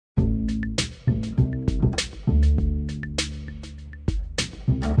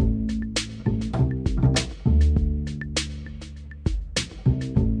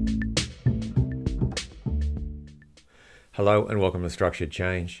Hello and welcome to Structured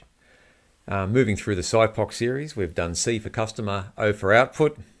Change. Moving through the S.I.P.O.C series, we've done C for customer, O for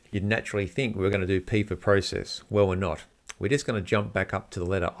output. You'd naturally think we're going to do P for process. Well, we're not. We're just going to jump back up to the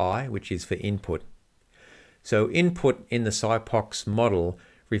letter I, which is for input. So input in the S.I.P.O.C model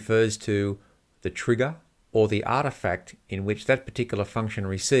refers to the trigger or the artifact in which that particular function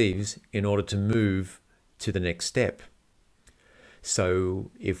receives in order to move to the next step.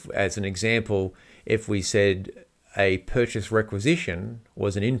 So if, as an example, if we said a purchase requisition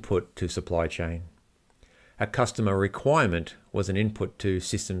was an input to supply chain, a customer requirement was an input to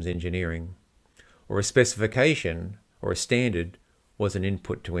systems engineering, or a specification or a standard was an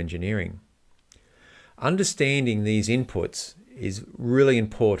input to engineering. Understanding these inputs is really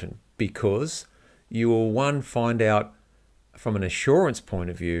important because you will, one, find out from an assurance point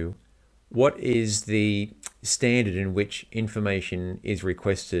of view what is the standard in which information is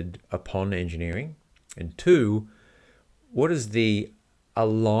requested upon engineering, and two, what is the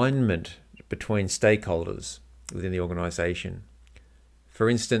alignment between stakeholders within the organization. For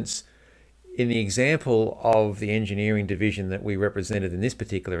instance, in the example of the engineering division that we represented in this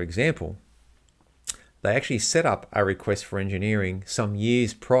particular example, they actually set up a request for engineering some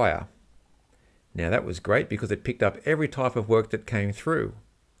years prior. Now that was great because it picked up every type of work that came through.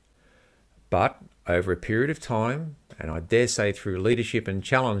 But over a period of time, and I dare say through leadership and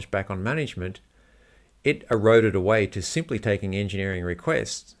challenge back on management, it eroded away to simply taking engineering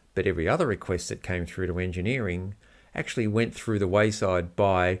requests, but every other request that came through to engineering actually went through the wayside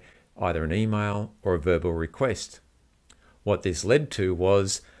by either an email or a verbal request. What this led to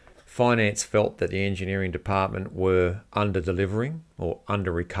was finance felt that the engineering department were under-delivering or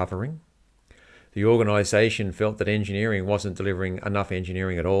under-recovering. The organization felt that engineering wasn't delivering enough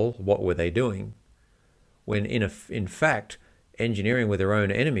engineering at all. What were they doing? When in fact, engineering were their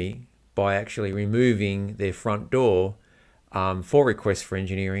own enemy by actually removing their front door for requests for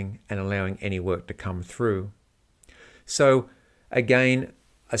engineering and allowing any work to come through. So again,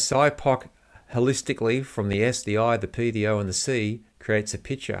 a SIPOC holistically from the S, the I, the P, the O and the C creates a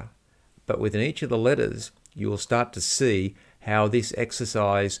picture. But within each of the letters, you will start to see how this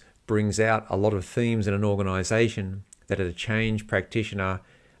exercise brings out a lot of themes in an organization that as a change practitioner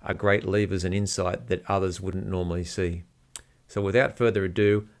are great levers and insight that others wouldn't normally see. So without further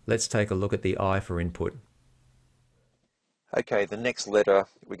ado, let's take a look at the I for input. Okay, the next letter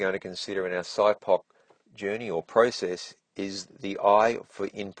we're going to consider in our SIPOC journey or process is the I for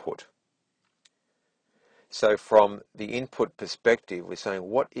input. So from the input perspective, we're saying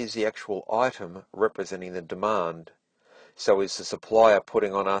what is the actual item representing the demand? So is the supplier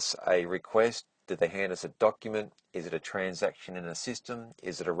putting on us a request? Did they hand us a document? Is it a transaction in a system?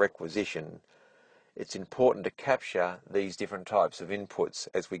 Is it a requisition? It's important to capture these different types of inputs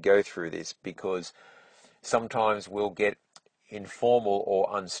as we go through this, because sometimes we'll get informal or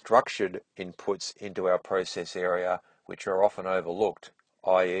unstructured inputs into our process area which are often overlooked,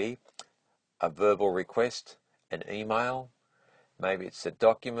 i.e. a verbal request, an email, maybe it's a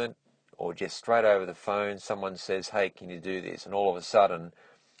document, or just straight over the phone someone says, hey, can you do this? And all of a sudden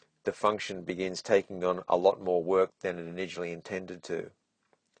the function begins taking on a lot more work than it initially intended to.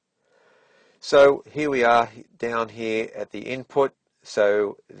 So here we are down here at the input,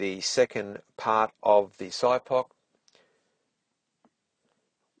 so the second part of the SIPOC.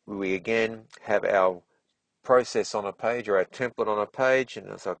 We again have our process on a page or our template on a page, and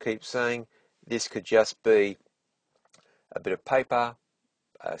as I keep saying, this could just be a bit of paper,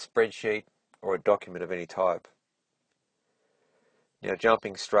 a spreadsheet, or a document of any type. Now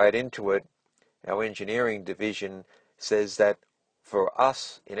jumping straight into it, our engineering division says that for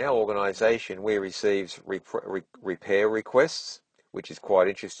us, in our organisation, we receive repair requests, which is quite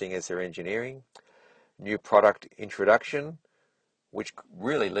interesting as they're engineering. New product introduction, which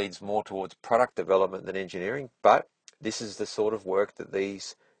really leads more towards product development than engineering, but this is the sort of work that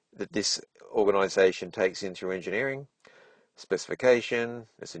this organisation takes in through engineering. Specification,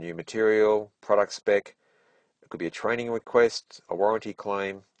 there's a new material, product spec, it could be a training request, a warranty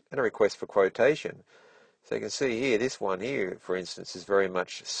claim, and a request for quotation. So you can see here, this one here, for instance, is very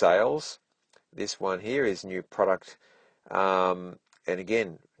much sales. This one here is new product, and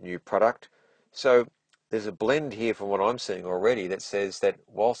again, new product. So there's a blend here from what I'm seeing already that says that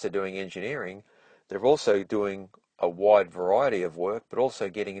whilst they're doing engineering, they're also doing a wide variety of work, but also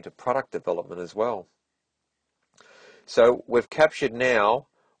getting into product development as well. So we've captured now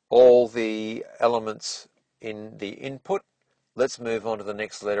all the elements in the input. Let's move on to the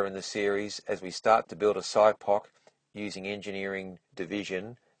next letter in the series as we start to build a SIPOC using engineering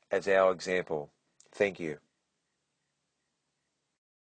division as our example. Thank you.